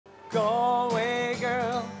Go away,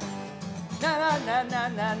 girl. Na na na na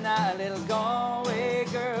na na, a little go away,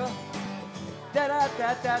 girl. Da da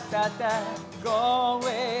da da da da, go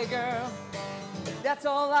away, girl. That's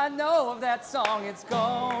all I know of that song. It's go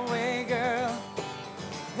away, girl.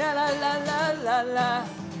 La la la la la la.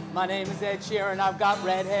 My name is Ed Sheeran. I've got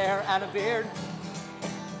red hair and a beard.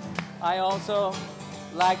 I also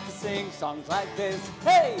like to sing songs like this.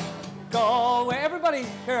 Hey, go away, everybody,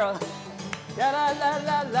 girl. La la la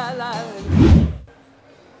la la la.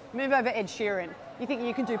 Move over Ed Sheeran. You think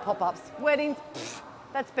you can do pop-ups? Weddings? Pfft,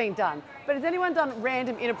 that's been done. But has anyone done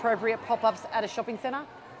random inappropriate pop-ups at a shopping centre?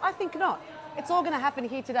 I think not. It's all going to happen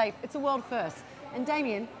here today. It's a world first. And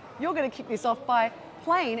Damien, you're going to kick this off by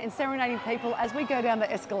playing and serenading people as we go down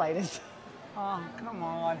the escalators. Oh, come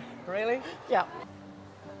on. Really? Yeah.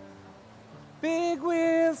 Big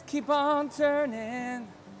wheels keep on turning.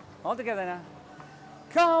 All together now.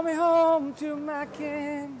 Call me home to my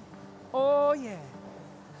king. Oh, yeah.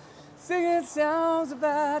 Singing songs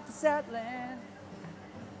about the Southland.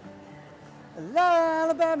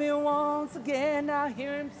 Alabama once again, I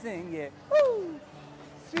hear him sing, yeah. Woo!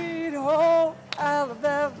 Sweet home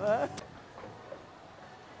Alabama.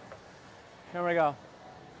 Here we go.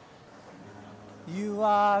 You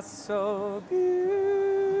are so beautiful.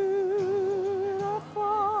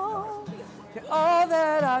 You're all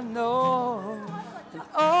that I know, and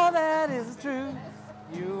all that is true.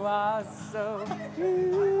 You are so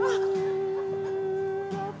beautiful.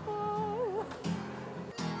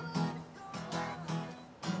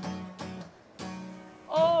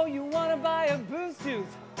 Oh, you wanna buy a boost juice?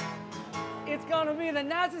 It's gonna be the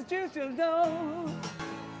nicest juice you'll know.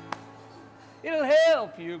 It'll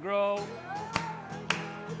help you grow.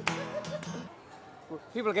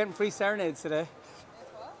 People are getting free serenades today.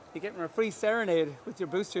 You're getting a free serenade with your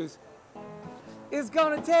boost juice. It's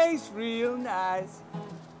gonna taste real nice.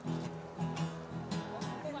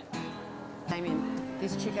 Damien,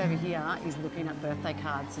 this chick over here is looking at birthday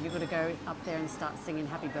cards, so you've got to go up there and start singing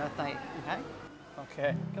happy birthday, okay?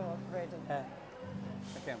 Okay. Go on, Brandon. Okay.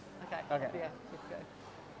 Okay. Okay. Yeah, let's go.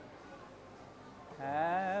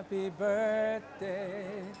 Happy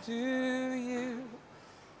birthday to you.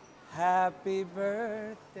 Happy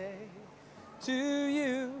birthday to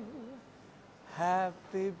you.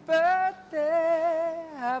 Happy birthday,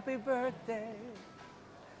 happy birthday.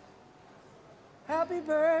 Happy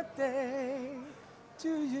birthday to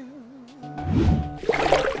you.